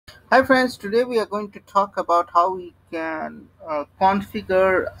Hi friends, today we are going to talk about how we can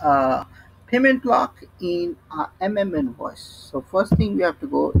configure a payment block in Invoice. So first thing we have to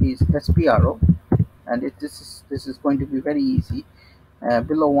go is SPRO, and this is going to be very easy,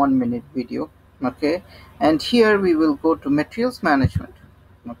 below 1 minute video. Okay, and here we will go to Materials Management.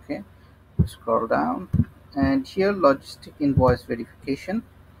 Okay, scroll down, and here Logistic Invoice Verification,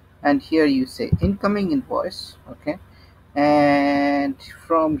 and here you say Incoming Invoice. Okay, and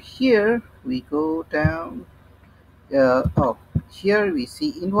from here we go down. Oh, here we see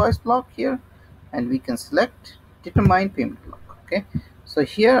invoice block here, and we can select determine payment block. Okay, so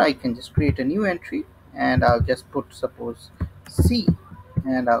here I can just create a new entry, and I'll just put suppose C,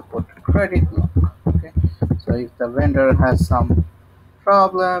 and I'll put credit block. Okay, so if the vendor has some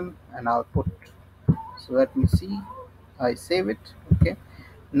problem, and I'll put, so let me see, I save it. Okay,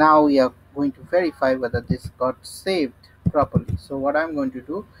 now we are going to verify whether this got saved properly. So what I'm going to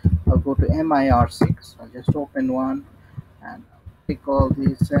do, I'll go to MIR6. I'll just open one and pick all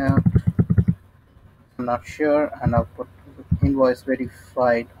these out. I'm not sure, and I'll put invoice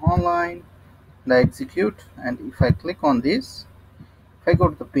verified online and I execute. And if I click on this, if I go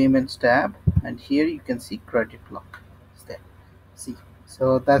to the payments tab, and here you can see credit block is there. See,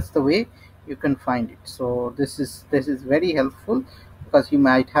 so that's the way you can find it. So this is very helpful, because you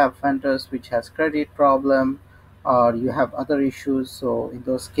might have vendors which has credit problem, or you have other issues. So in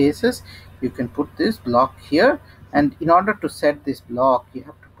those cases you can put this block here, and in order to set this block you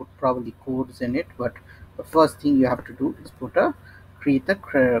have to put probably codes in it. But the first thing you have to do is put a create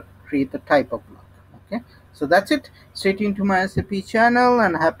the type of block. Okay, so that's it. Stay tuned to my SAP channel,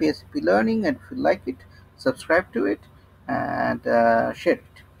 and happy SAP learning. And if you like it, subscribe to it, and share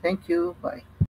it. Thank you. Bye.